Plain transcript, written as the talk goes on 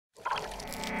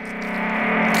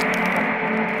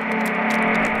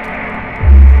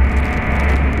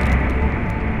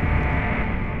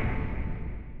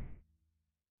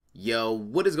Yo,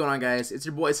 what is going on, guys? It's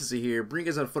your boy Seso here, bringing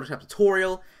you guys a Photoshop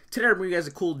tutorial. Today I'm bringing you guys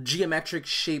a cool geometric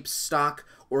shape stock,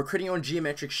 or creating your own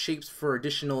geometric shapes for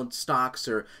additional stocks,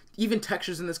 or even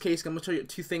textures in this case. I'm going to show you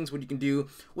two things what you can do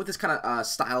with this kind of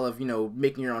style of,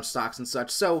 making your own stocks and such.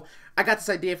 So I got this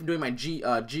idea from doing my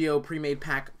Geo pre-made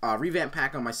pack, revamp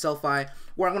pack on my Selfie,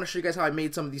 where I'm going to show you guys how I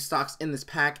made some of these stocks in this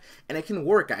pack, and it can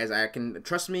work, guys.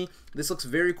 Trust me, this looks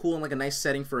very cool and like a nice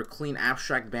setting for a clean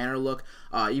abstract banner look,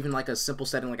 even like a simple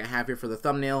setting like I have here for the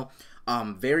thumbnail.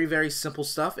 Very, very simple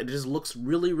stuff. It just looks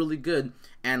really, really good.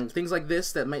 And things like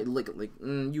this that might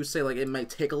you would say like it might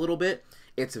take a little bit.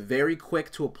 It's very quick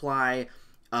to apply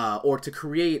or to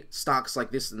create stocks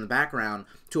like this in the background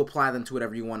to apply them to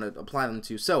whatever you want to apply them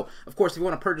to. So, of course, if you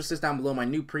want to purchase this down below, my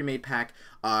new pre-made pack,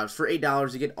 for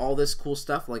 $8, you get all this cool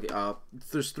stuff. Like,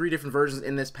 there's 3 different versions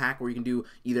in this pack where you can do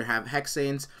either have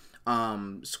hexanes,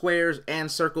 squares,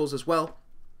 and circles as well.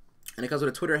 And it comes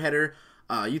with a Twitter header,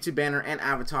 YouTube banner, and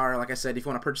avatar. Like I said, if you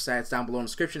want to purchase that, it's down below in the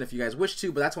description if you guys wish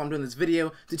to, but that's why I'm doing this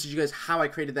video, to teach you guys how I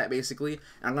created that basically, and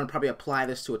I'm going to probably apply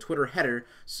this to a Twitter header.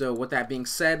 So with that being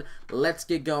said, let's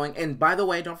get going. And by the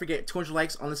way, don't forget 200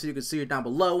 likes on this video, you can see it down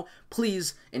below.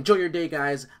 Please enjoy your day,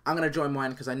 guys. I'm going to join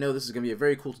mine because I know this is going to be a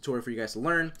very cool tutorial for you guys to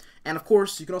learn. And of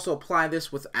course, you can also apply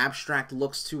this with abstract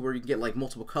looks too, where you can get like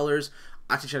multiple colors.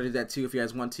 I teach you how to do that too if you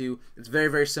guys want to. It's very,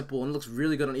 very simple, and it looks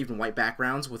really good on even white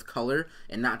backgrounds with color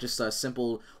and not just a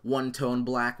simple one-tone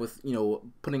black with,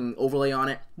 putting overlay on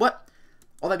it. But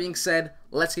all that being said,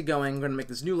 let's get going. We're going to make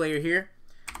this new layer here,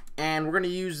 and we're going to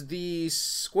use the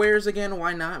squares again.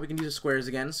 Why not? We can use the squares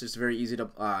again. It's just very easy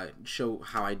to show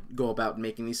how I go about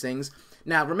making these things.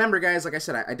 Now, remember, guys, like I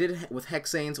said, I did it with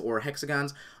hexanes or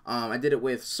hexagons. I did it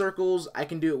with circles. I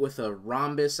can do it with a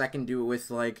rhombus. I can do it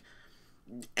with, like,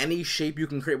 any shape you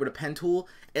can create with a pen tool.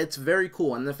 It's very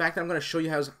cool, and the fact that I'm going to show you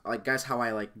how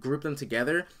I group them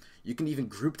together. You can even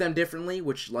group them differently,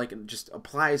 which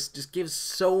just gives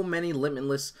so many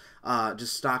limitless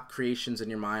just stock creations in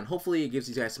your mind. Hopefully it gives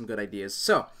you guys some good ideas.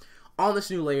 So on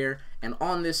this new layer and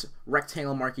on this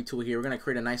rectangle marquee tool here, we're going to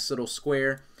create a nice little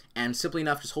square, and simply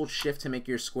enough, just hold shift to make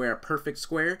your square a perfect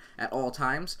square at all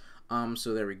times.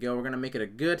 So there we go. We're going to make it a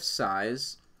good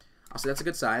size. I'll say that's a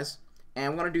good size.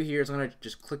 And what I'm going to do here is I'm going to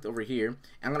just click over here, and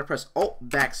I'm going to press Alt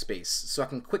Backspace so I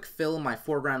can quick fill my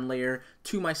foreground layer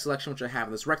to my selection, which I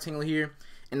have this rectangle here.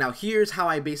 And now here's how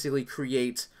I basically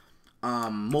create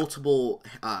multiple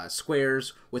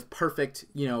squares with perfect,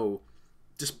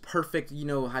 just perfect,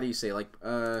 how do you say, like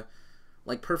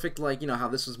perfect, how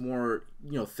this is more,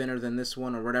 thinner than this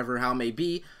one or whatever, how it may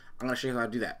be. I'm going to show you how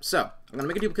to do that. So I'm going to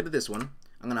make a duplicate of this one.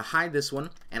 I'm going to hide this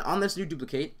one, and on this new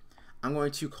duplicate, I'm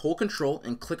going to hold Control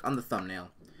and click on the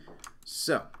thumbnail.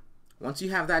 So once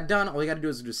you have that done, all you got to do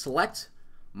is just select,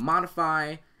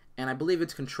 modify, and I believe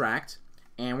it's contract.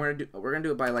 And we're gonna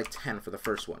do it by like 10 for the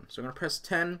first one. So I'm gonna press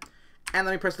 10, and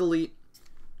then we press delete.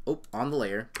 Oh, on the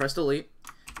layer, press delete,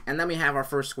 and then we have our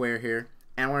first square here.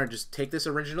 And we're gonna just take this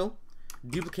original,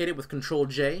 duplicate it with Control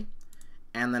J,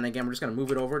 and then again we're just gonna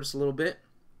move it over just a little bit.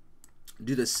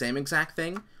 Do the same exact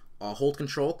thing. Hold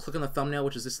Control, click on the thumbnail,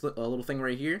 which is this little thing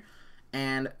right here,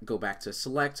 and go back to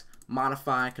select,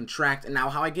 modify, contract. And now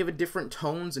how I give it different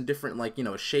tones and different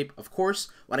shape, of course,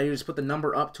 what I do is put the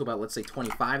number up to about, let's say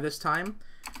 25 this time,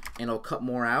 and it'll cut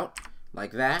more out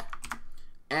like that.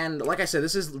 And like I said,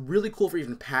 this is really cool for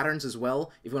even patterns as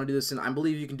well. If you want to do this, I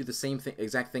believe you can do the same thing,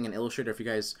 exact thing in Illustrator. If you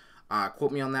guys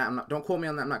quote me on that, don't quote me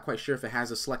on that. I'm not quite sure if it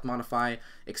has a select, modify,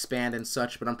 expand, and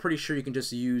such, but I'm pretty sure you can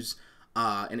just use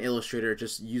in Illustrator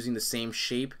just using the same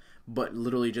shape, but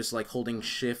literally just like holding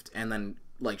shift and then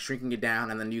like shrinking it down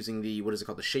and then using the, what is it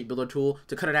called, the shape builder tool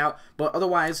to cut it out. But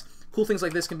otherwise, cool things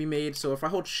like this can be made. So if I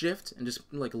hold shift and just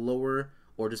like lower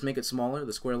or just make it smaller,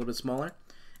 the square a little bit smaller,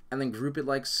 and then group it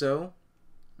like so,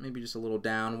 maybe just a little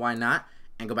down, why not,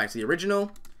 and go back to the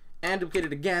original and duplicate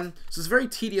it again. So it's very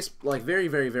tedious, like very,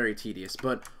 very, very tedious,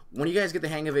 but when you guys get the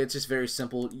hang of it, it's just very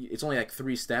simple. It's only like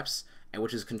 3 steps, and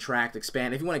which is contract,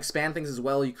 expand. If you want to expand things as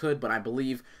well, you could, but I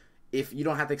believe if you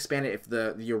don't have to expand it if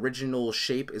the original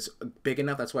shape is big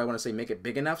enough. That's why I want to say make it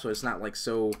big enough so it's not like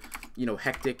so,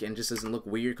 hectic and just doesn't look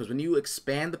weird. Because when you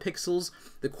expand the pixels,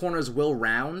 the corners will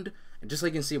round. And just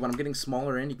like you can see, when I'm getting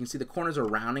smaller in, you can see the corners are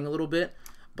rounding a little bit,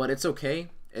 but it's okay.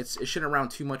 It shouldn't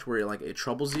round too much where it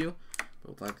troubles you.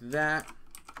 But like that.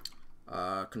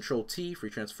 Control T, free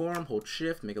transform, hold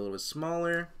shift, make it a little bit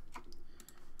smaller.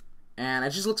 And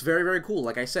it just looks very, very cool.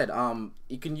 Like I said,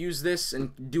 you can use this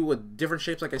and do with different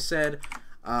shapes. Like I said,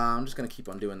 I'm just gonna keep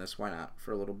on doing this. Why not?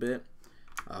 For a little bit.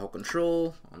 Hold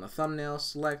Control on the thumbnail,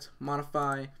 select,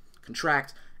 modify,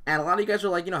 contract. And a lot of you guys are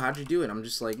like, how'd you do it? I'm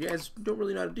just like, you guys don't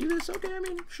really know how to do this? Okay, I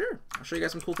mean, sure. I'll show you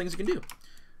guys some cool things you can do.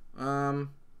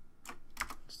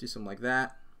 Let's do something like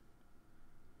that.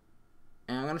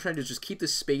 And I'm gonna try to just keep the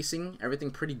spacing,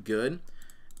 everything pretty good,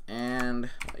 and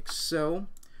like so.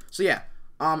 So yeah.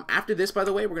 After this, by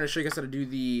the way, we're gonna show you guys how to do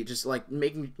the just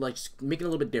making it a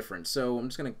little bit different. So I'm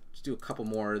just gonna do a couple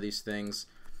more of these things.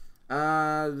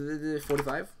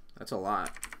 45. That's a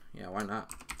lot. Yeah, why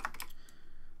not?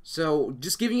 So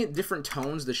just giving it different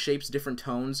tones, the shapes different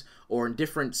tones, or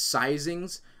different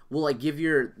sizings will like give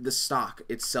the stock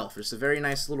itself. It's a very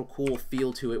nice little cool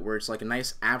feel to it, where it's like a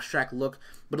nice abstract look,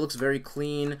 but it looks very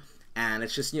clean, and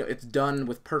it's just, you know, it's done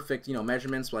with perfect, you know,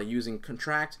 measurements by using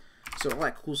contract. So all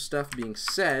that cool stuff being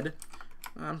said,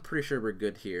 I'm pretty sure we're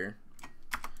good here.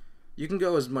 You can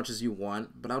go as much as you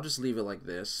want, but I'll just leave it like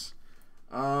this.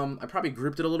 I probably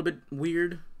grouped it a little bit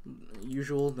weird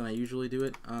than I usually do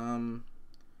it. I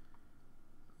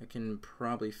can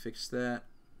probably fix that.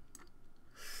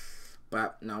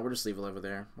 But no, we'll just leave it over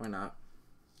there. Why not?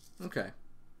 Okay.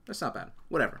 That's not bad.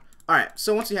 Whatever. Alright,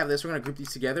 so once you have this, we're going to group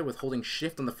these together with holding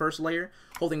shift on the first layer,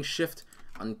 holding shift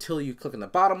until you click on the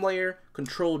bottom layer,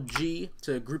 Control G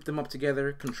to group them up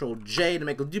together, Control J to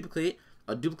make a duplicate,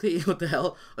 what the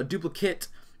hell, a duplicate,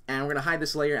 and we're going to hide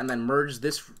this layer and then merge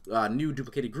this new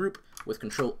duplicated group with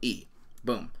Control E.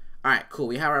 Boom. Alright, cool.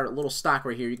 We have our little stock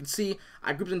right here. You can see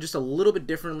I grouped them just a little bit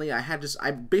differently.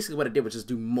 Basically what I did was just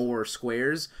do more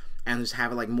squares and just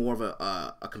have it like more of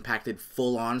a compacted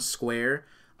full-on square.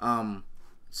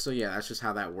 So yeah, that's just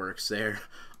how that works there.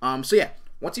 So yeah,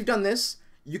 once you've done this,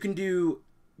 you can do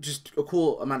just a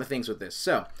cool amount of things with this.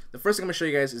 So the first thing I'm going to show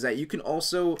you guys is that you can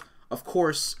also, of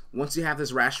course, once you have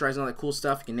this rasterized and all that cool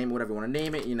stuff, you can name it whatever you want to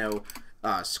name it, you know,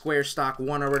 square stock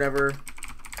 1 or whatever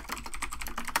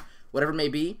it may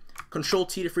be. Control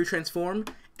T to free transform,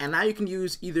 and now you can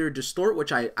use either distort,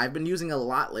 which I've been using a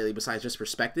lot lately besides just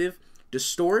perspective,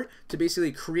 distort to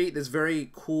basically create this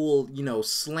very cool, you know,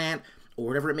 slant or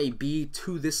whatever it may be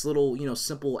to this little, you know,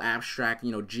 simple abstract,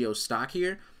 you know, geo stock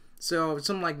here. So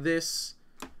something like this,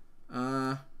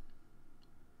 something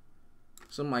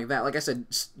like that. Like I said,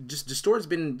 just distort's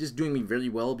been just doing me really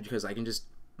well because I can just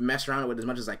mess around with it as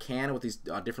much as I can with these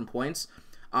different points.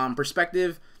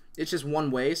 Perspective, it's just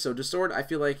one way. So distort, I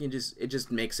feel like it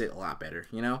just makes it a lot better,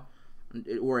 you know,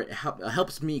 it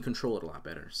helps me control it a lot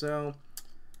better. So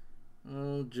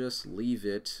I'll just leave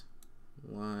it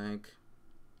like,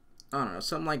 I don't know,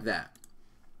 something like that.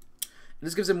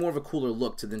 This gives it more of a cooler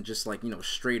look than just like, you know,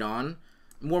 straight on,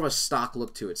 more of a stock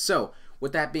look to it. So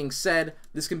with that being said,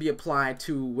 this can be applied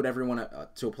to whatever you want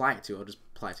to apply it to. I'll just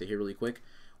apply it to here really quick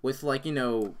with, like, you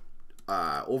know,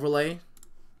 overlay,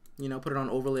 you know, put it on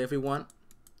overlay if we want.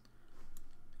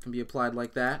 It can be applied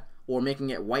like that, or making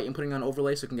it white and putting on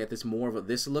overlay so it can get this more of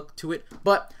this look to it.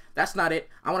 But that's not it.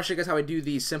 I want to show you guys how I do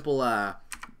the simple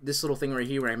this little thing right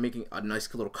here where I'm making a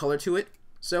nice little color to it.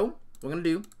 So what I'm going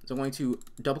to do is I'm going to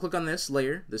double click on this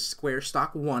layer, this square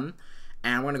stock 1,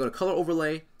 and we're going to go to color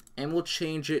overlay, and we'll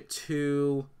change it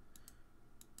to,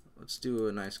 let's do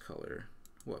a nice color.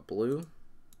 What, blue?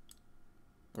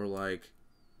 Or like,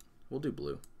 we'll do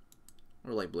blue.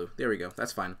 Or light blue. There we go.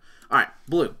 That's fine. Alright,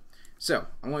 blue. So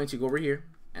I'm going to go over here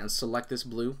and select this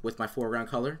blue with my foreground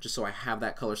color, just so I have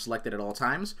that color selected at all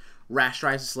times.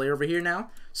 Rasterize this layer over here now.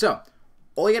 So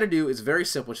all you gotta do is very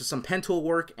simple. It's just some pen tool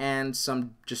work and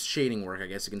some just shading work, I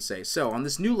guess you can say. So on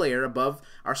this new layer above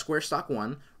our square stock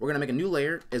 1, we're gonna make a new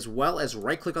layer, as well as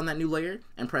right click on that new layer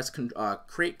and press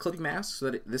create clipping mask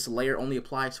so that this layer only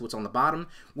applies to what's on the bottom,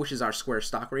 which is our square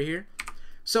stock right here.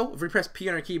 So if we press P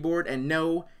on our keyboard, and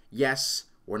no, yes,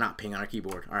 we're not ping on our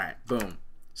keyboard. Alright, boom.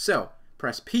 So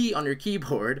press P on your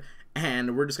keyboard,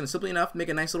 and we're just gonna simply enough make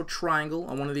a nice little triangle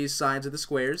on one of these sides of the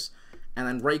squares, and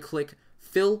then right click,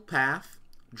 fill path,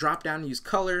 drop down, use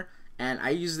color, and I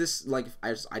use this, like,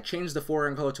 I changed the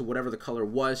foreground color to whatever the color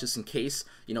was, just in case,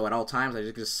 you know, at all times. I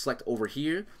just select over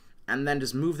here, and then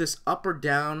just move this up or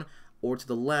down, or to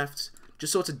the left,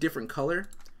 just so it's a different color,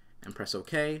 and press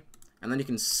OK, and then you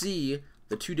can see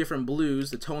the two different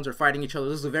blues, the tones are fighting each other.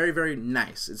 This is very, very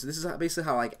nice. This is basically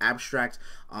how, like, abstract,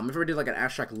 if you ever did like an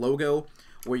abstract logo,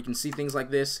 where you can see things like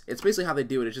this, it's basically how they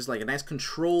do it. It's just like a nice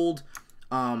controlled,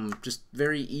 just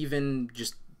very even,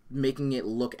 just making it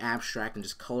look abstract and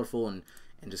just colorful and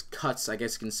just cuts, I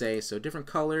guess you can say. So different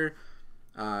color,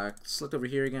 select over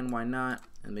here again, why not,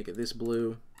 and make it this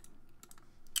blue.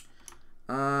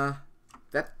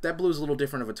 That blue is a little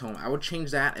different of a tone. I would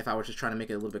change that if I was just trying to make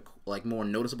it a little bit like more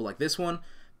noticeable like this one,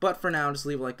 but for now just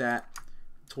leave it like that,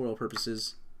 tutorial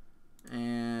purposes.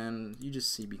 And you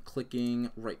just see me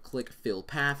clicking, right click, fill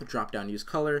path, drop down, use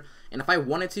color, and if I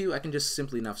wanted to, I can just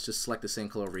simply enough just select the same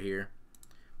color over here,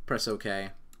 press OK,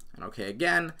 and OK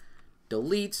again,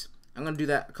 delete. I'm gonna do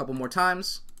that a couple more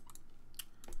times,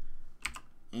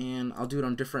 And I'll do it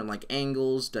on different like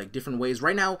angles, like different ways.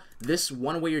 Right now, this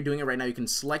one way you're doing it right now, you can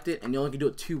select it and you only can do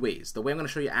it 2 ways. The way I'm going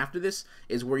to show you after this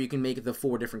is where you can make the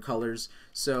 4 different colors.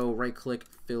 So right click,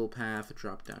 fill path,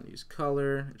 drop down, use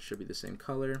color. It should be the same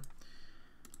color.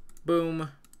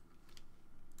 Boom.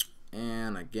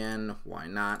 And again, why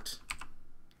not?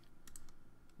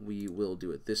 We will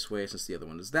do it this way since the other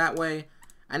one is that way.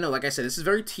 I know, like I said, this is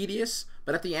very tedious,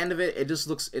 but at the end of it, it just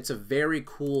looks, it's a very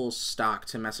cool stock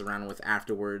to mess around with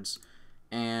afterwards.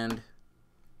 And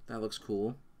that looks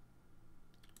cool.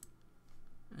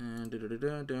 And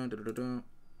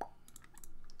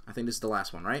I think this is the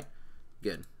last one, right?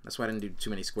 Good. That's why I didn't do too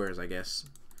many squares, I guess.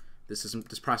 This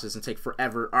process doesn't take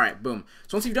forever. All right, boom.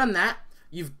 So once you've done that,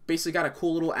 you've basically got a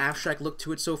cool little abstract look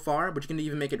to it so far, but you can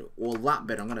even make it a lot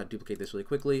better. I'm going to duplicate this really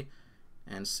quickly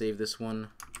and save this one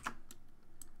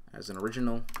as an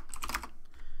original.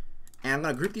 And I'm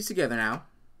going to group these together now,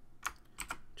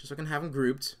 just so I can have them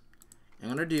grouped. And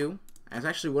I'm going to do, as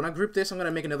actually when I group this, I'm going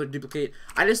to make another duplicate.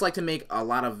 I just like to make a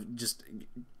lot of just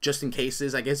in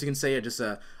cases, I guess you can say, just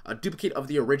a duplicate of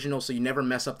the original so you never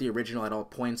mess up the original at all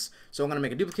points. So I'm going to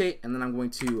make a duplicate, and then I'm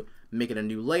going to make it a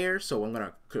new layer. So I'm going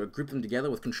to group them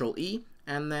together with Control E,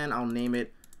 and then I'll name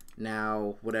it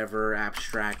now whatever,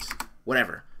 abstract,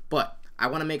 whatever. But I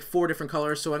want to make 4 different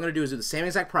colors, so what I'm going to do is do the same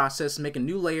exact process, make a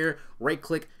new layer, right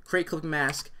click, create clipping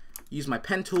mask, use my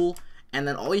pen tool, and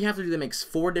then all you have to do to make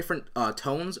 4 different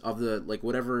tones of the, like,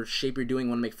 whatever shape you're doing,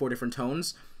 you want to make 4 different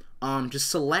tones.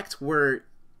 Just select where,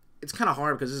 it's kind of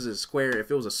hard because this is a square. If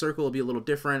it was a circle, it'd be a little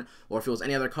different, or if it was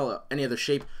any other color, any other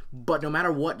shape, but no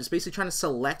matter what, just basically trying to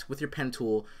select with your pen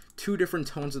tool 2 different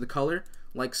tones of the color,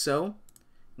 like so.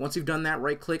 Once you've done that,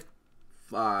 right click,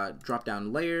 drop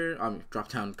down layer, drop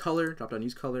down color, drop down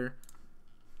use color.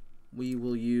 We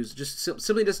will use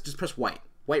simply just press white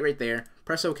right there,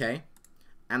 press OK,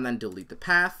 and then delete the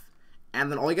path. And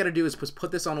then all you got to do is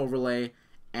put this on overlay,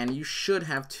 and you should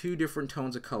have 2 different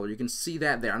tones of color. You can see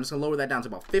that there. I'm just gonna lower that down to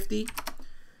about 50,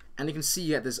 and you can see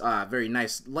you got this very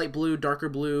nice light blue, darker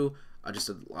blue, just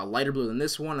a lighter blue than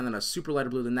this one, and then a super lighter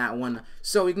blue than that one.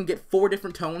 So you can get 4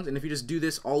 different tones, and if you just do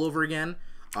this all over again,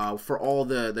 for all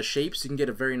the shapes, you can get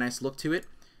a very nice look to it.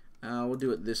 We'll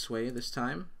do it this way this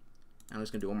time. I'm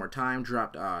just going to do it one more time.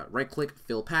 Right click,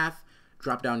 fill path,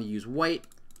 drop down to use white,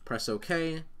 press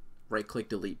OK, right click,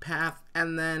 delete path,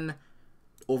 and then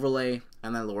overlay,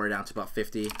 and then lower it down to about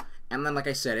 50. And then, like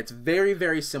I said, it's very,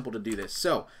 very simple to do this.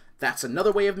 So that's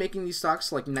another way of making these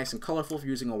stocks like nice and colorful if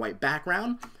you're using a white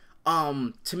background.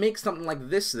 To make something like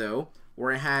this, though,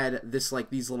 where I had this, like,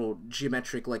 these little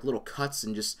geometric, like, little cuts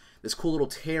and just this cool little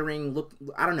tearing look,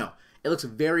 I don't know. It looks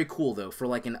very cool, though, for,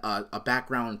 like, a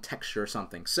background texture or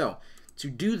something. So, to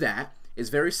do that is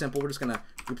very simple. We're just going to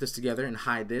group this together and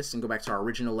hide this and go back to our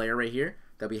original layer right here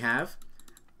that we have.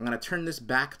 I'm going to turn this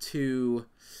back to,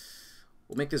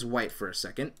 we'll make this white for a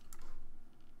second.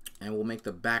 And we'll make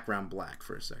the background black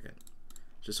for a second.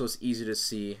 Just so it's easy to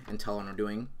see and tell what I'm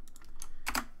doing.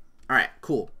 Alright,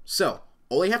 cool. So,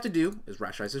 all you have to do is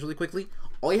rasterize this really quickly.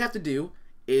 All you have to do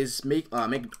is make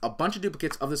a bunch of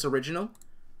duplicates of this original,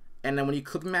 and then when you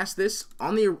clip mask this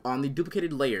on the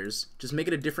duplicated layers, just make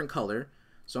it a different color.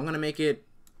 So I'm gonna make it,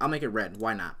 I'll make it red.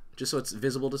 Why not? Just so it's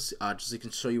visible to see, just so you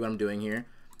can show you what I'm doing here.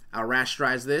 I'll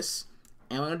rasterize this,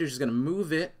 and what I'm gonna do is just gonna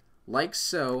move it like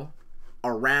so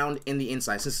around in the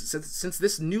inside. Since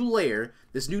this new layer,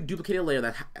 this new duplicated layer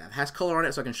that has color on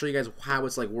it, so I can show you guys how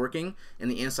it's like working in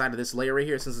the inside of this layer right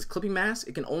here. Since it's clipping mask,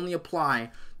 it can only apply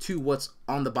to what's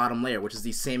on the bottom layer, which is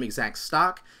the same exact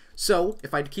stock. So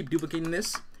if I keep duplicating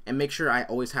this and make sure I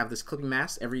always have this clipping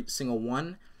mask every single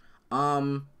one,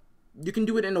 you can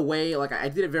do it in a way, like I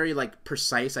did it very like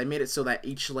precise. I made it so that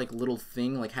each like little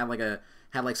thing like had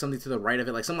like something to the right of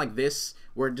it, like something like this,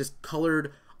 where it just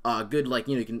colored good, like,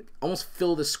 you know, you can almost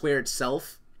fill the square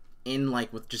itself in,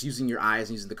 like, with just using your eyes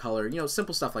and using the color, you know,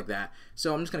 simple stuff like that.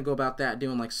 So I'm just gonna go about that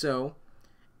doing like so,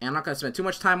 and I'm not gonna spend too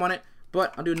much time on it,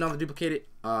 but I'll do another duplicate,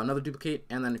 and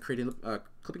then create a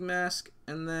clipping mask,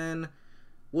 and then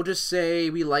we'll just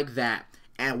say we like that.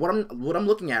 And what I'm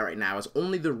looking at right now is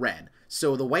only the red,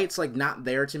 so the white's like not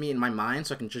there to me in my mind,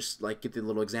 so I can just like get the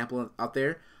little example out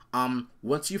there.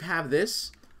 Once you have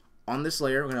this on this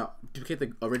layer, we're going to duplicate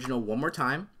the original one more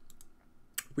time.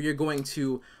 We are going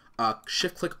to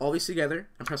shift click all these together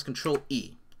and press Control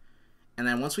E. And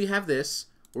then once we have this,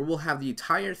 we will have the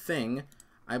entire thing,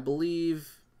 I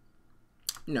believe,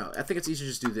 no, I think it's easier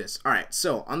to just do this. Alright,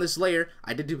 so on this layer,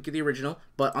 I did duplicate the original,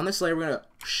 but on this layer, we're going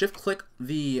to shift click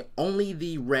only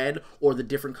the red or the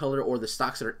different color or the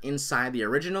stocks that are inside the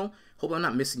original. Hope I'm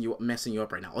not messing you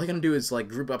up right now. All you're going to do is like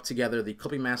group up together the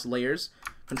clipping mask layers,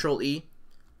 Control E,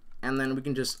 and then we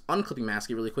can just unclipping mask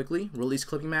it really quickly, release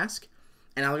clipping mask,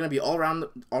 and now they're going to be all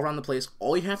around the place.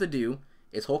 All you have to do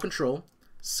is hold control,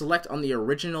 select on the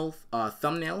original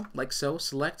thumbnail, like so,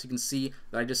 select. You can see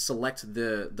that I just select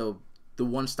the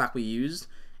one stock we used,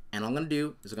 and all I'm going to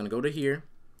do is I'm going to go to here,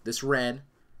 this red,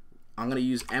 I'm going to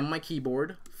use M my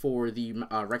keyboard for the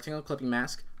rectangle clipping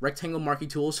mask, rectangle marquee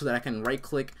tool, so that I can right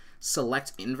click,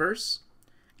 select inverse,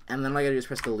 and then all I got to do is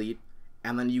press delete,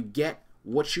 and then you get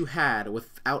what you had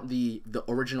without the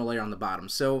original layer on the bottom.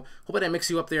 So hope I didn't mix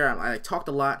you up there. I talked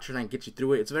a lot trying to get you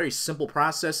through it. It's a very simple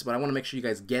process, but I want to make sure you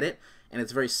guys get it, and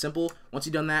it's very simple. Once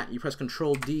you've done that, you press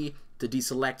Control D to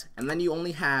deselect, and then you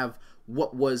only have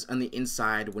what was on the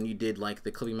inside when you did like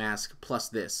the clipping mask plus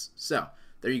this. So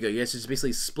there you go. You guys just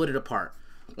basically split it apart.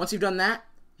 Once you've done that,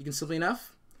 you can simply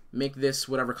enough make this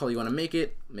whatever color you want to make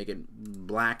it. Make it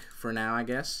black for now, I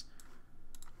guess.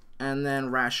 And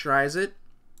then rasterize it.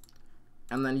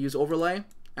 And then use overlay.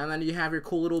 And then you have your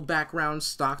cool little background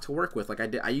stock to work with. Like I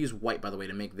did. I use white, by the way,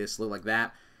 to make this look like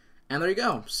that. And there you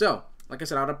go. So, like I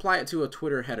said, I would apply it to a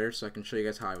Twitter header so I can show you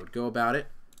guys how I would go about it.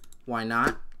 Why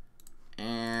not?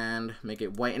 And make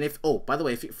it white. And if, oh, by the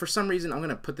way, if for some reason I'm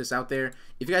gonna put this out there,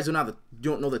 if you guys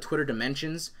don't know the Twitter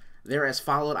dimensions, they're as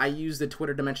followed. I use the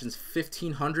Twitter dimensions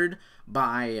 1500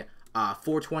 by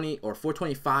 420 or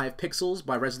 425 pixels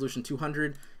by resolution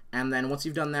 200, and then once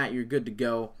you've done that, you're good to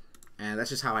go. And that's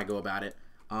just how I go about it.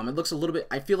 It looks a little bit,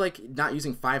 I feel like not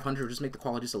using 500 will just make the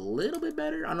quality just a little bit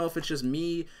better. I don't know if it's just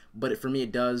me, but for me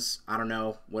it does. I don't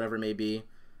know, whatever it may be.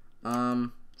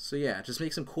 So yeah, just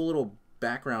make some cool little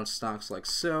background stocks like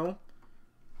so.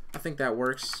 I think that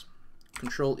works.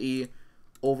 Control E,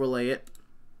 overlay it,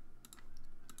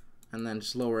 and then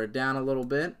just lower it down a little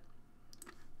bit.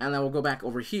 And then we'll go back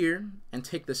over here and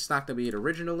take the stock that we had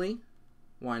originally,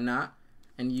 why not,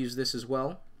 and use this as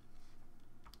well.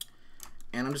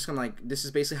 And I'm just gonna like, this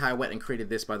is basically how I went and created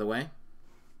this, by the way.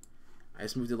 I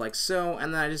just moved it like so,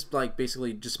 and then I just like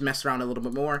basically just messed around a little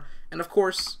bit more, and of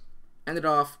course ended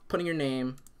off putting your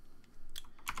name,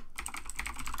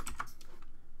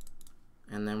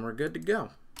 and then we're good to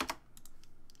go.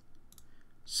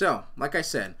 So, like I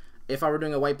said, if I were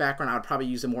doing a white background, I would probably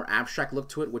use a more abstract look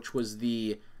to it, which was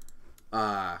the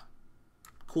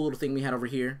cool little thing we had over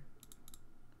here,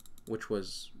 which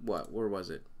was, what, where was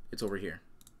it? It's over here.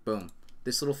 Boom.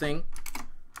 This little thing.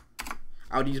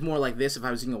 I would use more like this if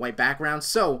I was using a white background.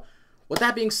 So, with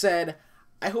that being said,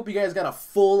 I hope you guys got a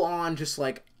full-on just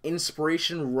like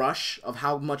inspiration rush of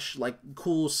how much like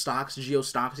cool stocks, geo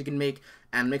stocks you can make,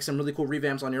 and make some really cool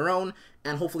revamps on your own,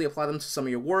 and hopefully apply them to some of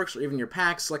your works or even your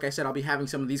packs. Like I said, I'll be having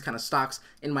some of these kind of stocks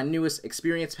in my newest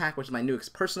experience pack, which is my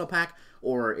newest personal pack,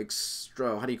 or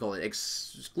extra, how do you call it,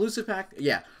 exclusive pack?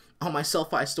 Yeah, on my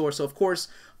Selfie store. So of course,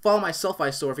 follow my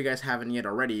Selfie store if you guys haven't yet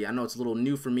already. I know it's a little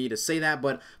new for me to say that,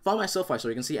 but follow my Selfie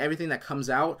store. You can see everything that comes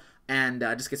out, and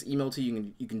just gets emailed to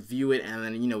you. You can view it, and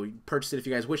then, you know, purchase it if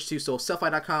you guys wish to. So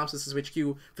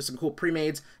selfie.com/SesoHQ for some cool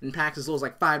pre-mades and packs as low as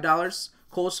like $5.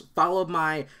 Of course, follow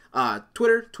my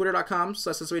Twitter,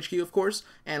 twitter.com/SesoHQ, of course.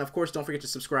 And of course, don't forget to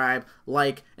subscribe,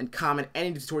 like, and comment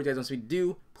any tutorials you guys want me to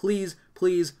do. Please,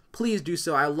 please, please do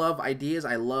so. I love ideas.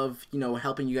 I love, you know,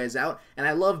 helping you guys out, and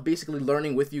I love basically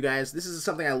learning with you guys. This is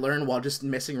something I learned while just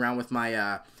messing around with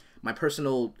my my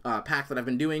personal pack that I've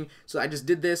been doing. So I just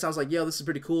did this. I was like, yo, this is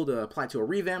pretty cool to apply to a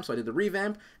revamp. So I did the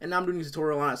revamp, and now I'm doing a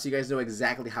tutorial on it so you guys know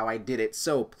exactly how I did it.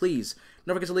 So please,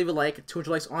 don't forget to leave a like. 200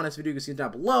 likes on this video, you can see it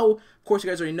down below. Of course, you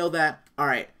guys already know that. All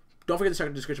right. Don't forget to check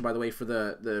the description, by the way, for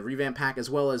the revamp pack, as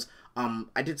well as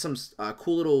I did some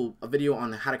cool little video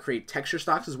on how to create texture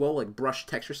stocks as well, like brush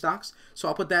texture stocks. So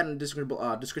I'll put that in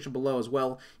the description below as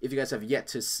well if you guys have yet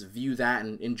to view that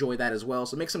and enjoy that as well.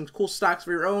 So make some cool stocks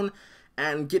for your own,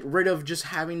 and get rid of just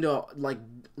having to like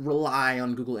rely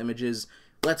on Google Images.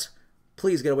 Let's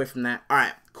please get away from that. All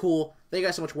right, cool. Thank you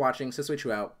guys so much for watching. Seso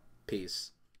out.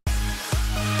 Peace.